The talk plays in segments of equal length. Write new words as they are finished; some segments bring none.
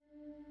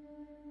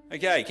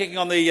Okay, kicking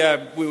on we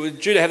were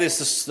due to have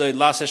this the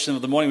last session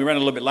of the morning. We ran a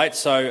little bit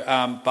late,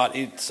 but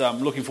it's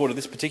looking forward to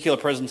this particular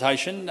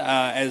presentation.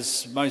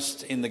 As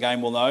most in the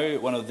game will know,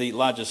 one of the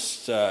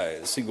largest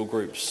single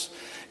groups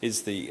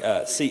is the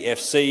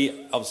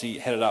CFC, obviously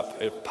headed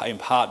up in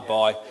part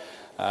by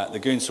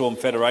the Goonswarm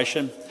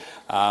Federation.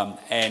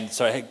 And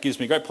so it gives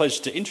me great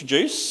pleasure to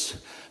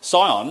introduce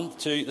Sion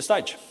to the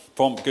stage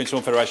from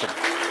Goonswarm Federation.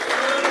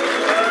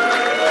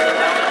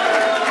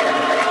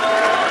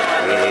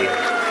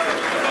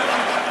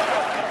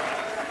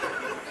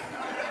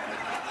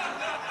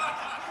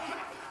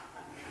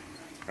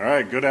 All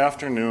right, good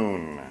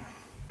afternoon.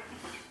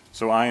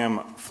 So I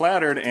am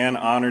flattered and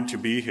honored to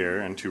be here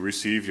and to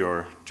receive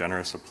your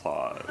generous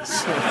applause.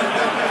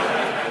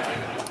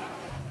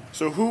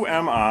 So who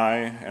am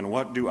I and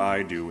what do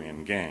I do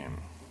in game?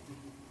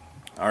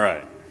 All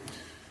right.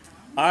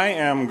 I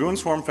am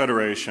Goonswarm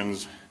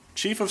Federation's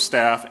Chief of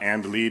Staff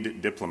and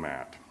Lead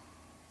Diplomat.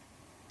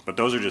 But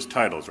those are just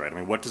titles, right? I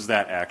mean, what does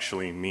that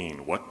actually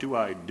mean? What do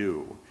I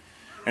do?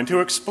 And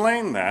to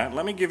explain that,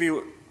 let me give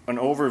you an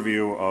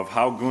overview of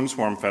how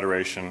Goonswarm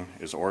Federation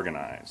is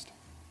organized.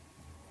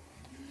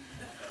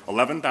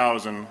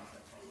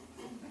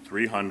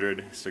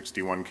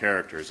 11,361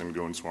 characters in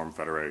Goonswarm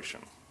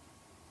Federation.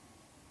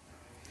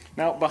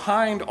 Now,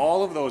 behind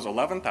all of those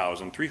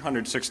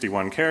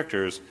 11,361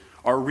 characters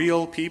are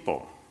real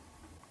people.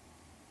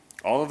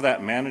 All of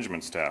that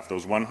management staff,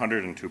 those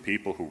 102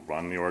 people who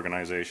run the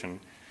organization,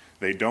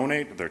 they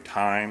donate their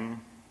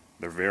time,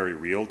 their very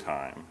real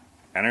time,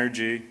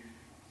 energy,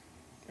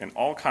 and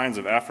all kinds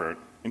of effort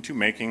into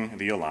making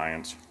the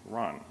Alliance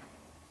run.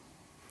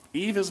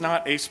 EVE is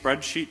not a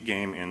spreadsheet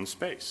game in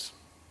space.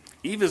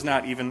 EVE is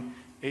not even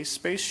a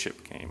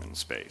spaceship game in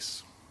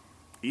space.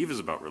 EVE is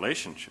about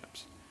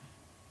relationships.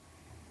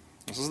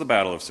 This is the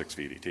Battle of 6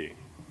 VDT.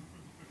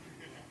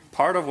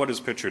 Part of what is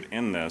pictured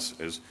in this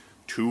is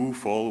 2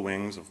 full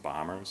wings of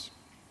bombers,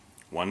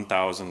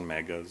 1,000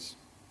 megas,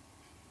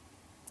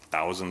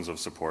 thousands of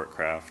support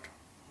craft,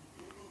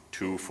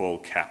 2 full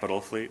capital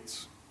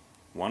fleets,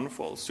 1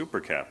 full super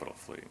capital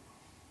fleet.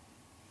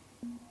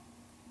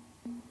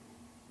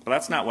 But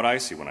that's not what I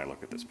see when I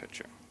look at this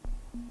picture.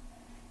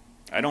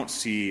 I don't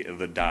see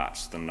the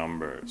dots, the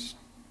numbers.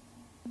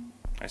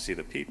 I see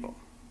the people.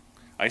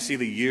 I see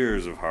the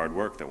years of hard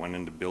work that went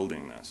into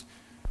building this,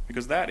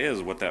 because that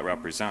is what that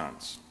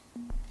represents.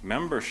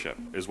 Membership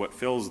is what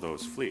fills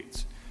those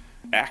fleets.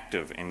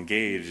 Active,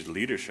 engaged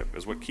leadership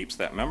is what keeps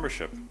that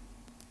membership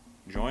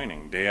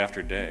joining day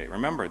after day.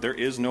 Remember, there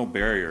is no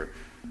barrier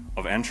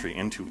of entry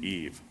into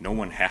EVE. No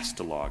one has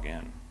to log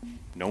in.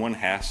 No one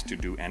has to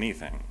do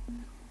anything.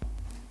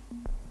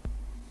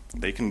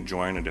 They can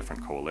join a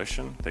different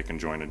coalition. They can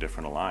join a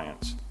different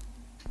alliance.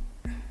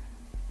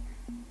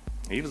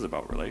 EVE is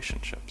about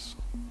relationships.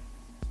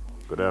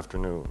 Good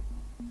afternoon.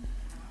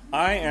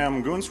 I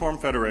am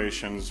Goonswarm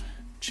Federation's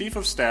Chief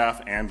of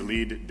Staff and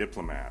Lead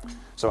Diplomat.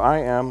 So I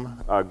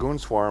am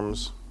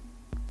Goonswarm's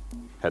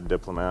Head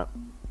Diplomat,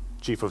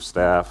 Chief of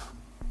Staff.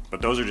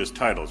 But those are just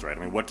titles, right?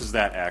 I mean, what does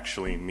that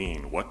actually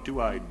mean? What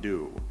do I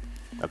do?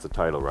 That's a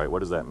title, right? What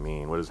does that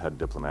mean? What does Head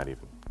Diplomat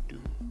even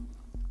do?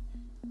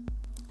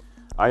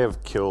 I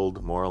have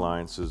killed more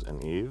alliances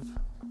in EVE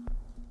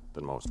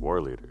than most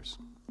war leaders.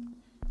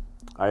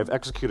 I have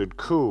executed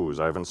coups.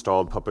 I have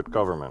installed puppet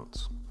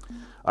governments.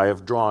 I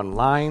have drawn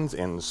lines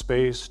in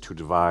space to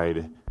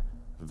divide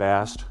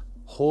vast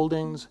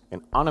holdings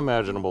and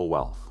unimaginable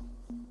wealth.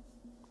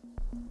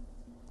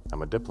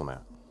 I'm a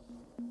diplomat.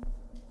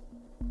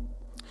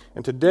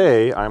 And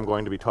today, I'm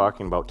going to be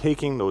talking about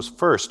taking those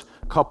first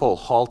couple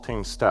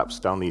halting steps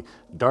down the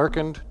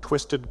darkened,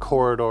 twisted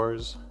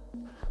corridors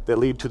that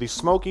lead to the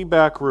smoky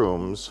back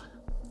rooms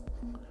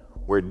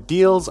where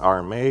deals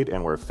are made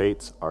and where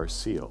fates are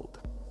sealed.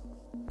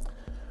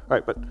 All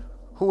right, but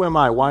who am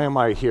I? Why am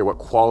I here? What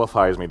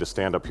qualifies me to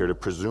stand up here to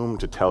presume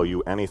to tell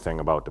you anything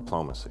about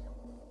diplomacy?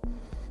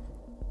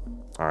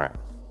 All right.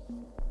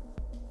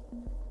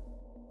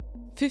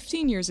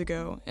 15 years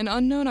ago, an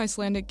unknown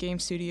Icelandic game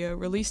studio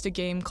released a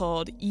game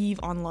called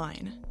EVE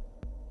Online.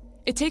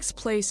 It takes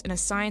place in a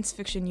science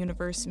fiction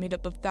universe made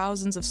up of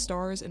thousands of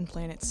stars and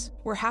planets,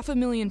 where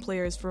 500,000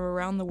 players from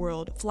around the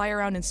world fly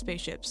around in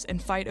spaceships and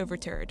fight over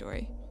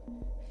territory.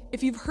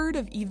 If you've heard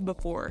of EVE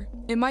before,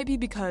 it might be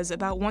because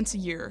about once a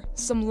year,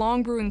 some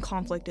long-brewing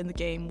conflict in the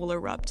game will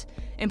erupt,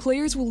 and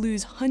players will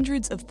lose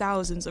hundreds of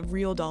thousands of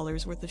real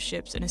dollars worth of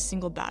ships in a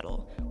single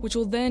battle, which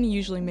will then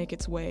usually make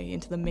its way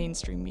into the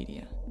mainstream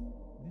media.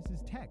 This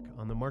is Tech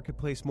on the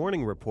Marketplace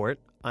Morning Report.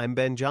 I'm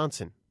Ben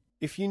Johnson.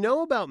 If you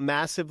know about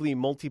massively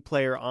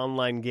multiplayer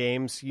online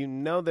games, you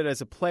know that as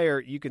a player,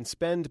 you can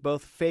spend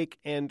both fake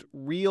and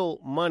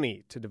real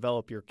money to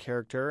develop your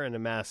character and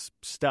amass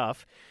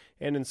stuff.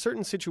 And in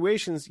certain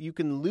situations, you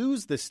can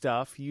lose the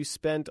stuff you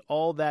spent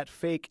all that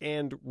fake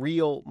and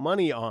real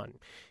money on.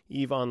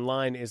 EVE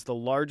Online is the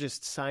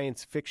largest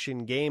science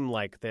fiction game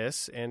like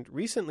this, and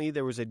recently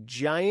there was a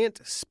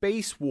giant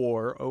space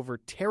war over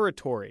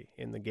territory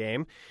in the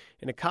game,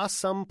 and it cost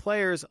some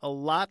players a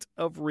lot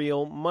of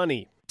real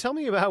money. tell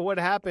me about what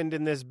happened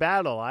in this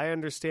battle. I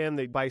understand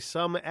that by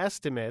some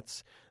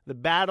estimates, the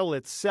battle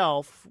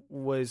itself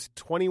was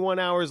 21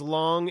 hours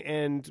long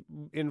and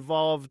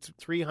involved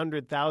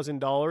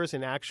 $300,000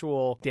 in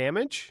actual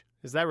damage.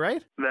 Is that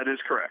right? That is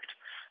correct.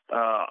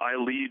 I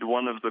lead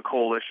one of the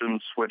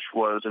coalitions which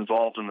was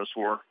involved in this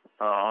war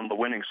on the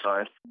winning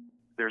side.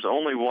 There's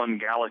only one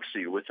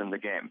galaxy within the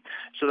game.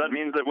 So that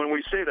means that when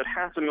we say that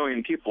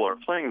 500,000 people are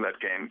playing that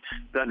game,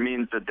 that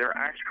means that they're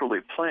actually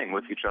playing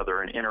with each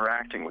other and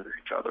interacting with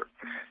each other.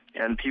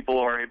 And people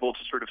are able to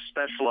sort of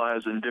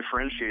specialize and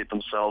differentiate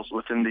themselves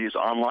within these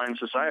online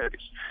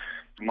societies.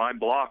 My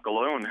block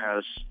alone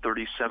has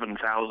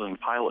 37,000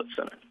 pilots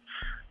in it.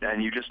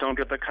 And you just don't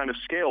get that kind of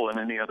scale in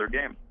any other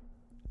game.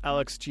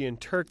 Alex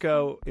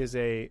Gianturco is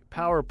a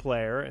power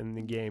player in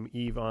the game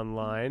EVE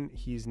Online.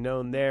 He's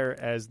known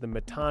there as the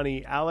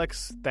Mittani.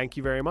 Alex, thank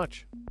you very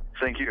much.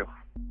 Thank you.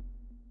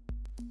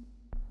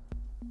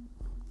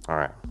 All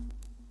right.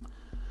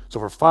 So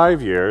for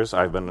 5 years,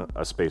 I've been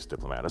a space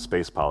diplomat, a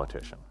space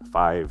politician.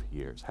 5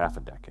 years, half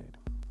a decade.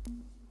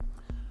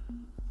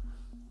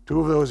 2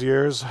 of those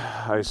years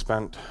I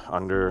spent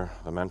under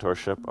the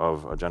mentorship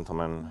of a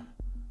gentleman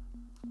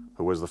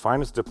who was the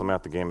finest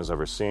diplomat the game has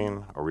ever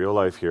seen, a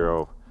real-life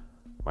hero,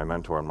 my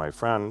mentor and my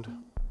friend,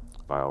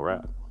 Vile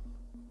Rat.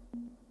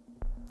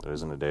 There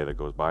isn't a day that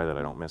goes by that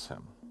I don't miss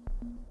him.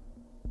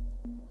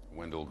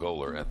 Wendell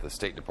Goler at the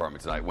State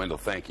Department tonight. Wendell,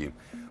 thank you.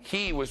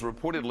 He was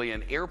reportedly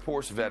an Air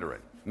Force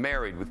veteran,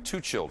 married with 2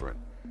 children.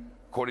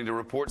 According to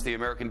reports, the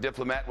American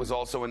diplomat was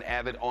also an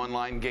avid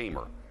online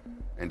gamer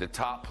and a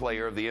top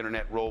player of the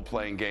internet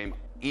role-playing game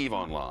EVE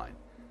Online,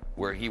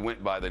 where he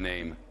went by the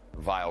name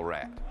Vile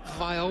Rat.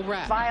 Vile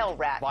Rat. Vile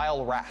Rat.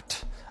 Vile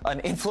Rat. An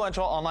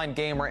influential online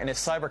gamer in his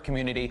cyber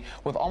community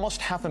with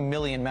almost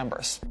 500,000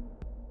 members.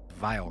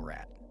 Vile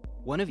Rat.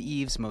 One of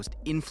EVE's most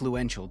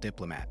influential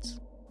diplomats.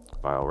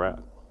 Vile Rat.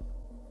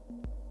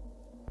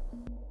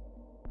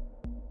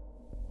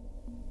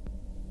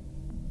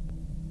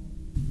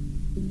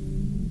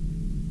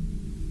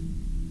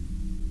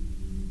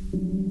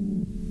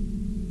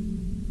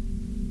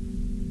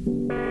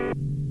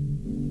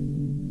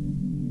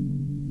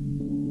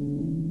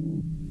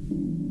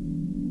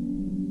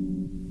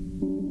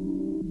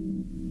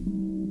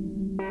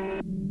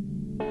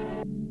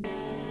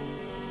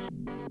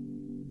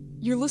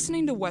 You're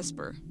listening to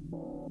Wesper.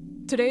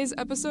 Today's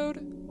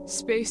episode,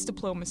 Space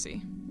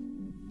Diplomacy.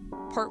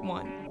 Part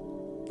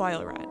 1,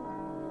 Vile Rat.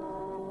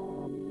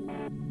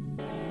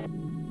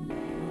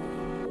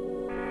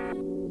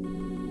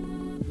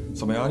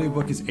 So my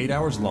audiobook is 8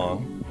 hours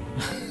long.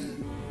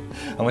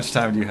 How much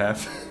time do you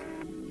have?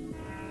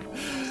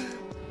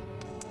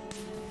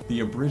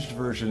 The abridged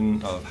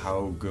version of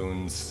how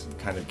goons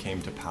kind of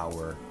came to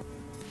power.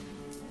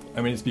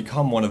 I mean, it's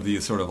become one of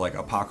these sort of like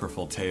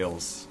apocryphal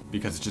tales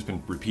because it's just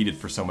been repeated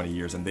for so many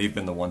years and they've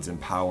been the ones in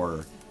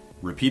power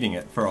repeating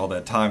it for all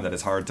that time that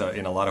it's hard to,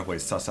 in a lot of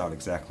ways, suss out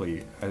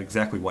exactly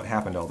what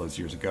happened all those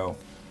years ago.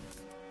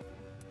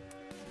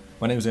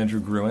 My name is Andrew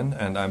Gruen,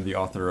 and I'm the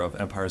author of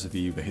Empires of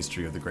Eve, A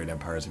History of the Great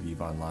Empires of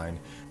EVE Online,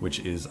 which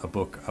is a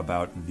book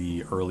about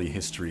the early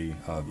history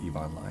of EVE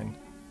Online.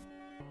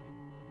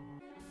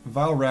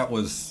 Vile Rat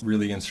was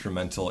really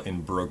instrumental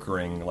in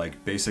brokering,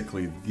 like,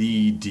 basically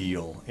the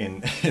deal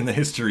in the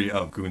history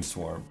of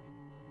Goonswarm.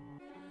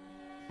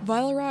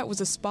 Vile Rat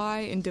was a spy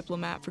and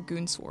diplomat for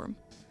Goonswarm,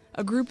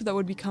 a group that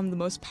would become the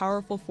most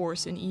powerful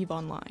force in EVE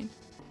Online.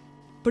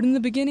 But in the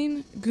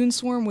beginning,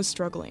 Goonswarm was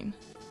struggling,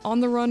 on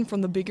the run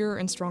from the bigger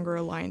and stronger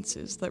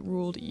alliances that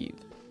ruled EVE.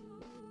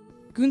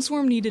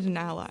 Goonswarm needed an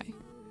ally,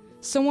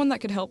 someone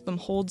that could help them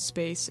hold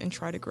space and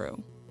try to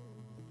grow.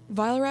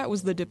 Vile Rat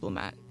was the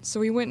diplomat,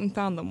 so he went and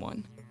found them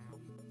one.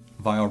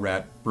 Vile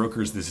Rat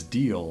brokers this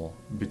deal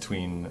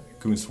between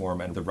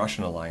Goonswarm and the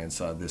Russian alliance,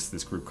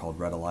 this group called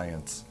Red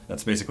Alliance.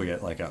 That's basically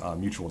like a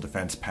mutual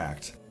defense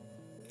pact.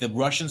 The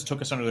Russians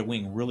took us under their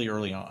wing really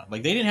early on.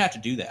 Like, they didn't have to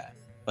do that.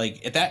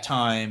 Like, at that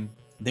time,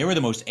 they were the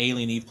most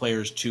alien EVE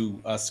players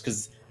to us,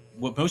 because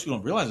what most people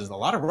don't realize is a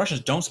lot of Russians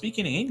don't speak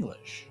any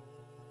English.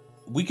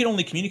 We could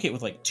only communicate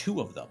with like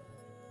 2 of them.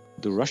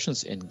 The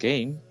Russians in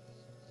game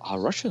are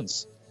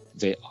Russians.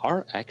 They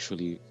are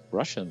actually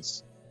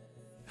Russians.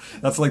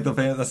 That's like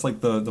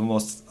the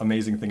most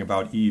amazing thing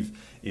about EVE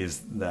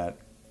is that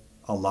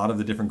a lot of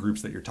the different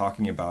groups that you're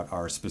talking about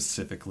are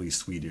specifically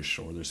Swedish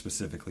or they're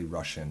specifically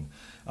Russian,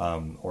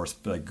 or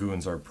like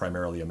goons are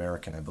primarily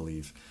American, I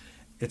believe.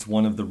 It's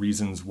one of the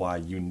reasons why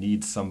you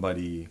need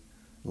somebody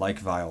like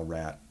Vile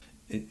Rat.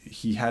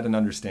 He had an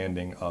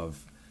understanding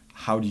of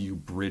how do you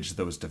bridge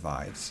those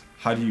divides?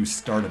 How do you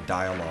start a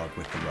dialogue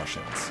with the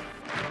Russians?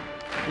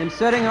 In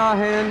setting our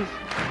hands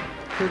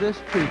to this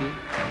treaty,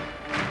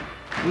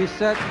 we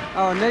set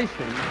our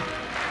nation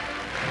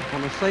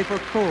on a safer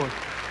course.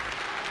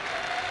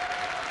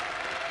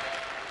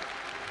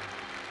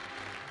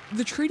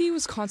 The treaty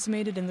was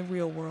consummated in the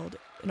real world,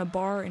 in a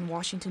bar in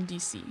Washington,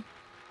 D.C.,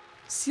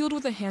 sealed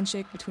with a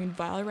handshake between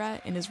Vile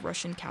Rat and his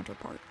Russian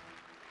counterpart.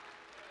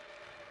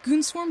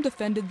 Goonswarm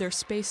defended their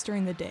space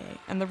during the day,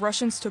 and the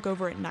Russians took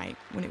over at night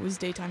when it was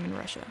daytime in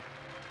Russia.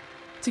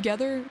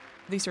 Together,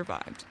 they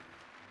survived.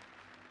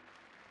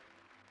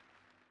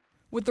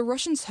 With the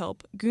Russians'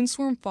 help,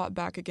 Goonswarm fought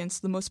back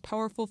against the most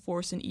powerful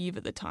force in EVE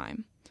at the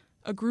time,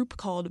 a group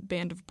called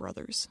Band of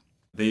Brothers.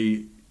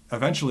 They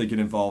eventually get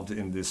involved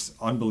in this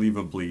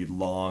unbelievably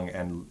long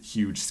and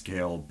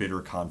huge-scale,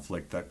 bitter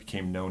conflict that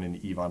became known in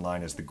EVE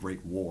Online as the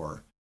Great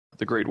War.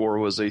 The Great War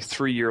was a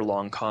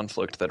 3-year-long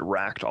conflict that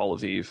racked all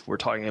of EVE. We're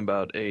talking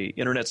about a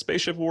internet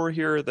spaceship war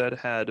here that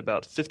had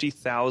about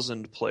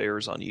 50,000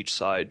 players on each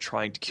side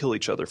trying to kill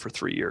each other for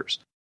 3 years.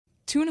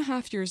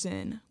 2.5 years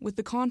in, with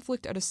the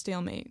conflict at a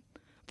stalemate,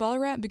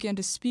 Valorant began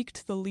to speak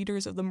to the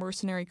leaders of the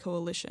Mercenary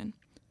Coalition,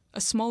 a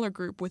smaller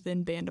group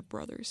within Band of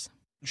Brothers.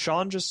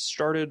 Sean just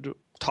started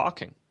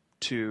talking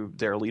to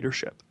their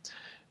leadership.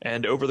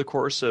 And over the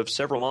course of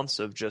several months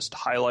of just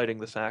highlighting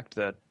the fact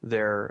that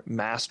their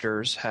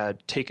masters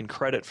had taken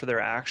credit for their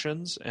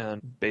actions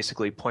and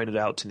basically pointed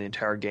out to the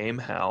entire game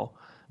how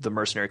the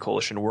Mercenary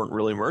Coalition weren't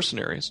really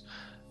mercenaries,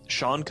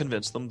 Sean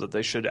convinced them that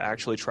they should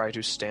actually try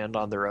to stand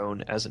on their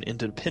own as an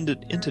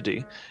independent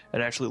entity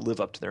and actually live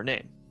up to their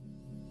name.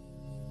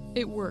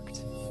 It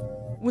worked.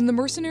 When the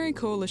Mercenary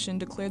Coalition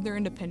declared their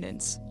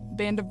independence,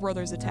 Band of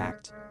Brothers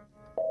attacked.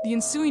 The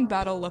ensuing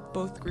battle left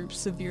both groups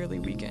severely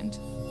weakened.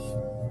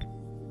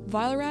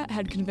 Vile.Rat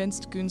had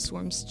convinced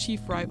Goonswarm's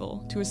chief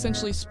rival to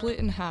essentially split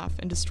in half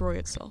and destroy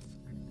itself.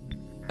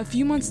 A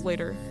few months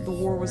later, the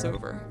war was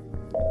over.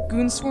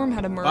 Goonswarm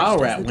had emerged as the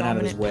Vile.Rat went out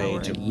of his dominant way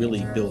power to in really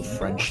EVE. build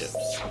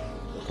friendships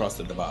across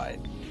the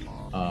divide.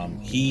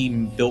 He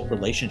built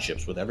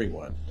relationships with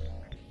everyone.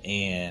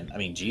 And, I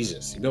mean,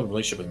 Jesus, he built a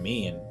relationship with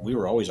me, and we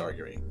were always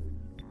arguing.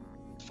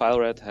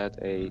 Vile.Rat had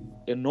an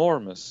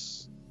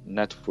enormous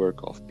network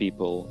of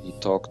people he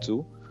talked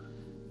to.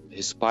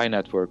 His spy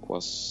network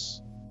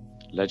was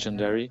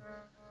legendary.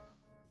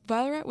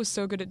 Vile.Rat was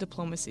so good at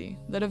diplomacy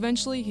that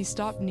eventually he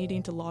stopped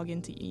needing to log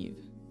into EVE.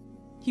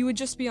 He would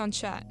just be on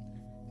chat,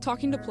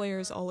 talking to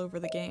players all over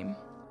the game.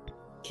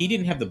 He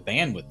didn't have the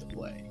bandwidth to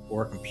play,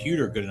 or a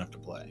computer good enough to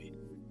play,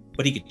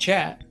 but he could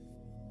chat.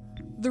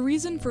 The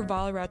reason for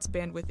Vile.Rat's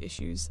bandwidth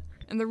issues,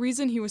 and the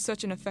reason he was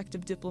such an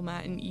effective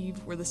diplomat in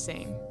EVE were the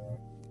same.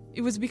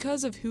 It was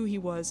because of who he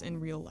was in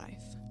real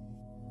life.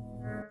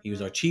 He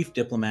was our chief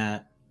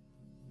diplomat,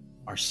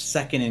 our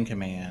second in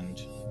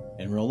command.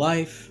 In real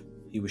life,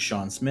 he was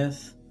Sean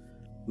Smith,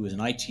 who was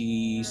an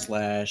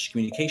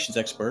IT/communications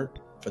expert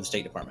for the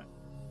State Department.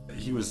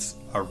 He was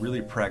a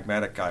really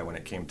pragmatic guy when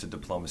it came to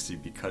diplomacy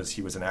because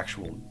he was an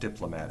actual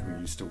diplomat who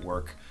used to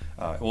work.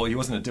 Well, he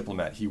wasn't a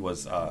diplomat. He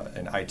was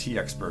an IT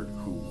expert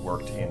who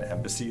worked in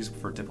embassies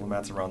for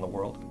diplomats around the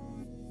world.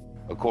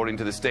 According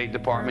to the State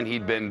Department,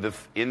 he'd been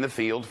in the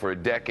field for a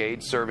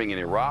decade, serving in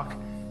Iraq,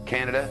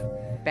 Canada,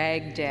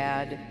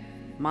 Baghdad,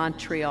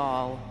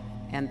 Montreal,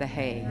 and The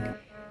Hague.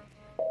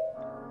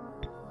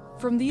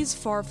 From these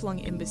far-flung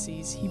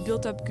embassies, he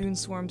built up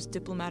Goonswarm's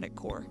diplomatic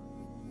corps,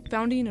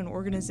 founding an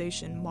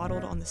organization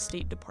modeled on the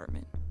State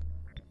Department.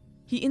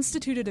 He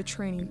instituted a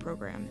training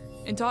program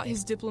and taught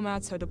his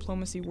diplomats how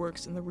diplomacy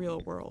works in the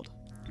real world.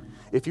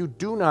 If you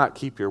do not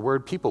keep your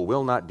word, people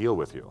will not deal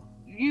with you.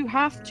 You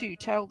have to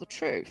tell the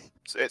truth.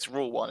 So it's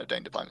rule one of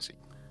doing diplomacy.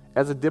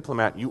 As a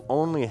diplomat, you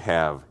only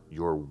have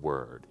your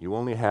word. You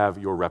only have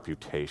your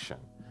reputation.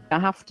 I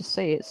have to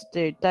say it's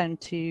down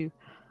to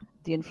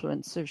the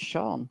influence of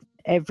Sean.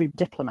 Every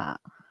diplomat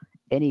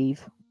in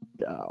EVE,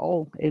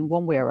 all in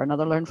one way or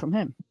another, learned from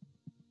him.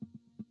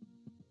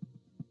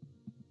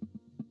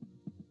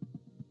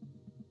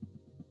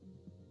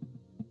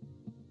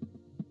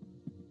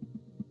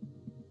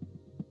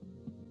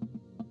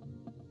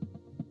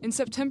 In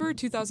September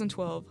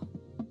 2012,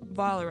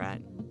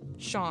 Vile.Rat,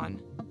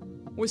 Sean,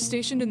 was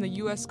stationed in the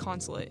U.S.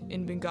 consulate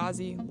in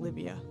Benghazi,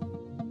 Libya.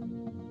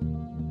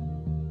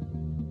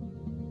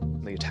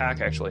 The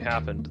attack actually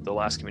happened. The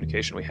last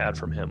communication we had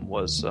from him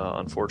was,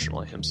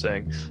 unfortunately, him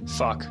saying,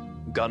 "Fuck,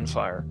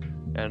 gunfire."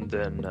 And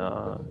then,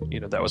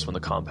 that was when the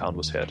compound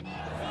was hit.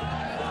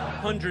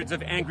 Hundreds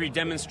of angry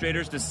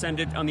demonstrators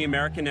descended on the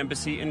American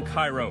embassy in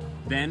Cairo.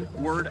 Then,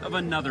 word of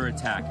another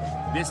attack,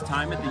 this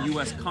time at the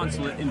U.S.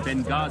 consulate in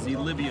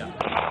Benghazi, Libya.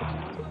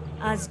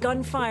 As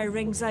gunfire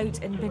rings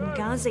out in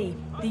Benghazi,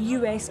 the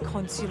U.S.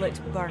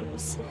 consulate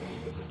burns.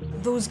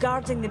 Those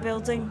guarding the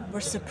building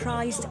were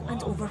surprised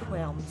and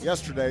overwhelmed.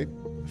 Yesterday,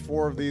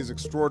 4 of these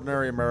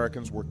extraordinary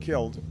Americans were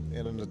killed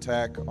in an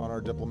attack on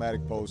our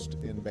diplomatic post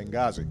in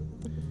Benghazi.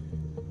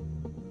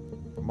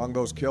 Among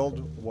those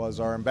killed was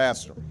our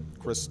ambassador,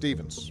 Chris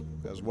Stevens,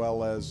 as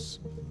well as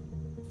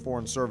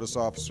Foreign Service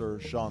Officer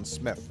Sean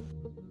Smith.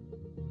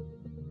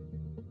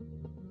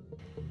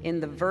 In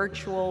the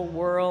virtual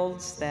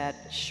worlds that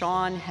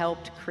Sean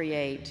helped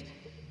create,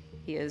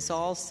 he is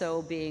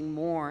also being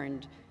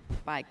mourned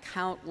by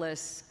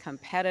countless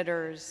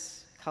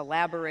competitors,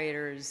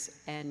 collaborators,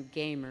 and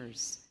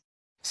gamers.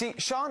 See,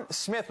 Sean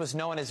Smith was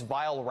known as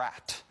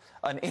Vile.Rat.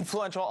 an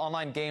influential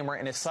online gamer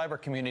in his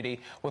cyber community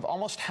with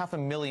almost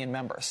 500,000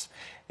 members.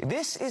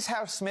 This is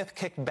how Smith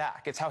kicked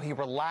back. It's how he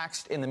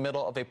relaxed in the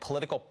middle of a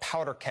political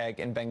powder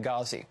keg in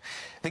Benghazi.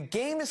 The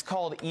game is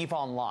called EVE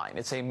Online.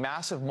 It's a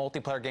massive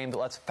multiplayer game that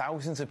lets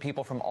thousands of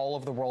people from all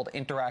over the world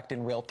interact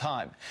in real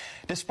time.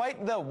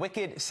 Despite the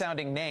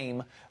wicked-sounding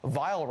name,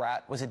 Vile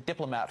Rat was a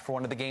diplomat for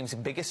one of the game's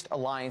biggest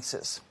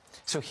alliances.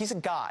 So he's a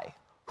guy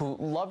who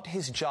loved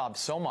his job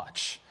so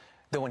much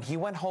that when he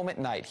went home at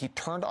night, he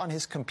turned on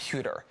his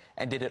computer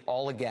and did it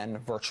all again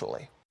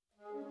virtually.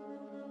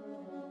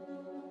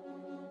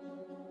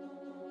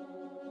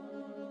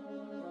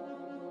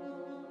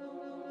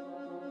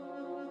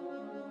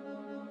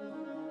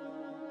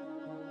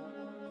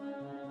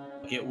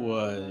 It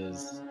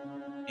was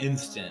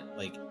instant.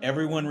 Like,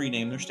 everyone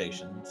renamed their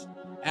stations.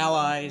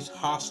 Allies,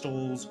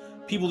 hostiles,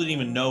 people didn't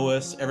even know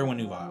us. Everyone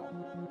knew Vile.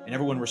 And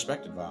everyone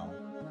respected Vile.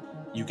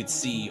 You could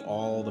see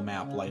all the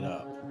map light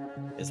up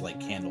as like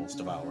candles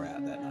to Vile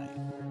Rat that night.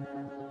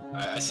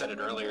 I said it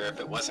earlier, if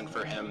it wasn't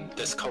for him,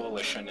 this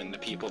coalition and the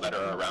people that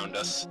are around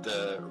us,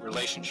 the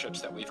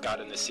relationships that we've got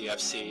in the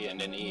CFC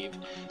and in EVE,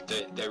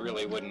 they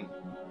really wouldn't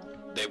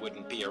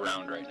be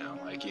around right now.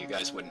 Like, you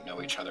guys wouldn't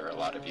know each other, a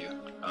lot of you.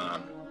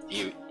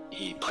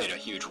 He played a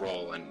huge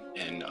role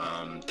in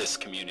this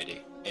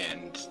community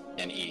and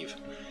in EVE.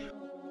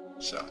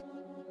 So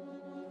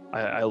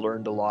I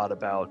learned a lot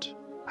about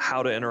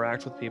how to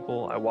interact with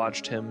people. I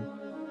watched him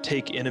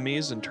take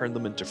enemies and turn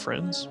them into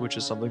friends, which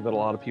is something that a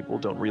lot of people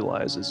don't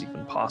realize is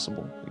even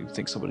possible. You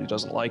think somebody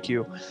doesn't like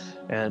you,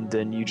 and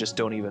then you just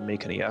don't even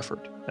make any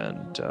effort.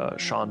 And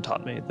Sean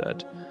taught me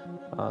that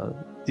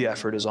the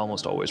effort is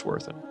almost always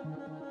worth it.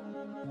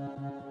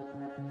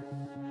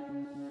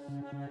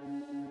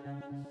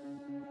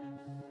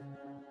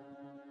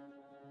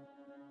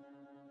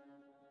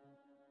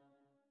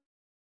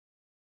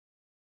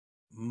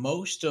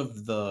 Most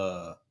of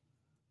the,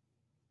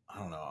 I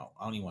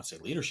don't even want to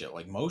say leadership,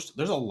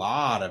 there's a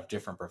lot of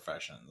different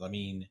professions. I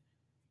mean,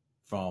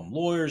 from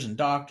lawyers and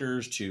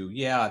doctors to,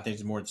 I think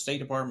it's more the State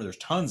Department. There's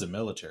tons of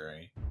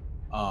military.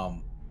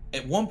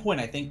 At one point,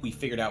 I think we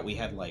figured out we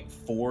had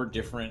 4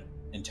 different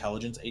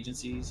intelligence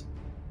agencies,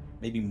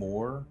 maybe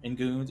more in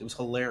Goons. It was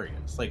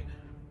hilarious.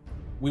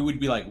 We would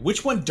be like,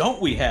 which one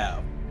don't we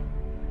have?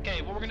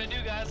 Okay, what we're gonna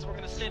do, guys, is we're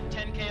gonna sit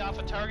 10K off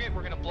a target,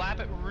 we're gonna blap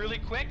it really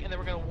quick, and then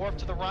we're gonna warp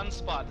to the run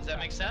spot. Does that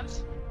make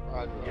sense?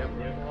 Roger. Yep.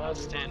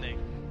 Outstanding.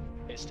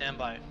 Okay, stand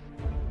by.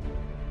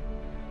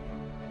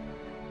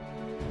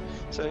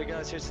 So hey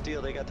guys, here's the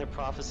deal. They got their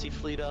Prophecy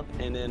fleet up,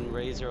 and then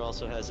Razor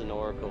also has an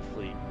Oracle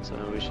fleet. So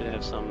we should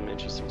have some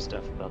interesting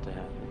stuff about to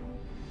happen.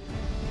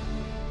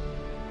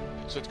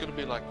 So it's going to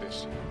be like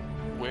this.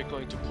 We're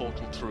going to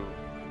portal through,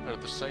 and at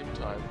the same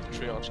time, the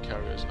triage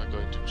carriers are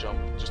going to jump.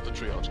 Just the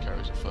triage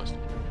carriers at first.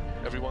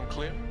 Everyone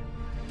clear?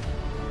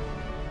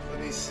 Let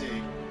me see.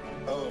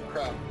 Oh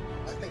crap.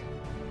 I think...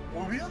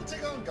 Will we be able to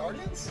take on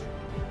Guardians?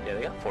 Yeah,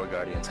 they got 4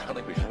 Guardians. I don't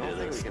think we should do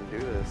this. we can do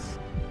this.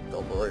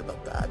 Don't worry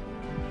about that.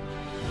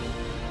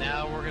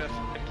 Now we're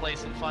gonna play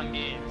some fun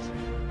games.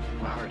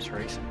 My heart's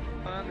racing.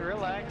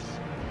 Relax.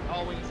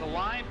 All wings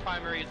align.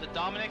 Primary is the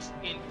Dominics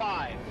in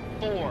 5,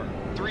 4,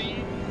 3,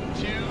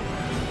 2.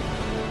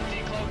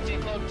 Decloak,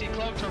 decloak,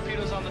 decloak.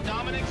 Torpedoes on the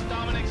Dominics.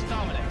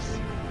 Dominics.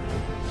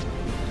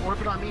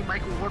 Orbit on me,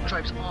 micro warp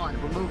drives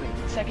on. We're moving.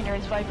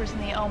 Secondaries, Vipers,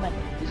 and the Omen.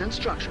 He's in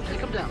structure.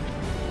 Take him down.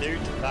 Dude,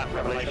 that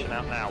revelation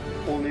out now.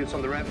 All units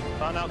on the ramp.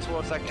 Run out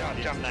towards that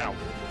jump now.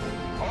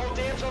 All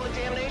damps on the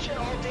damnation,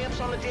 all damps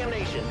on the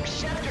damnation.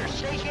 Schefter,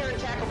 stay here and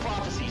tackle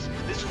prophecies.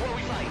 This is where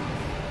we fight.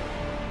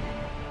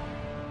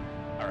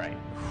 All right.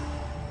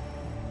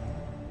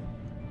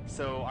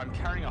 So I'm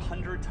carrying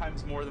 100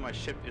 times more than my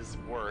ship is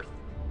worth.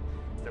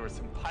 There were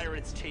some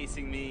pirates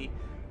chasing me.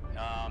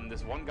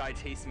 There's one guy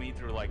chasing me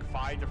through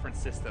 5 different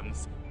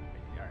systems.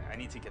 All right, I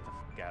need to get the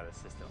fuck out of this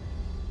system.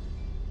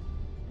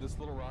 This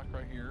little rock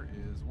right here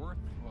is worth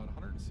about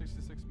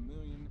 166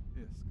 million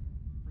ISK.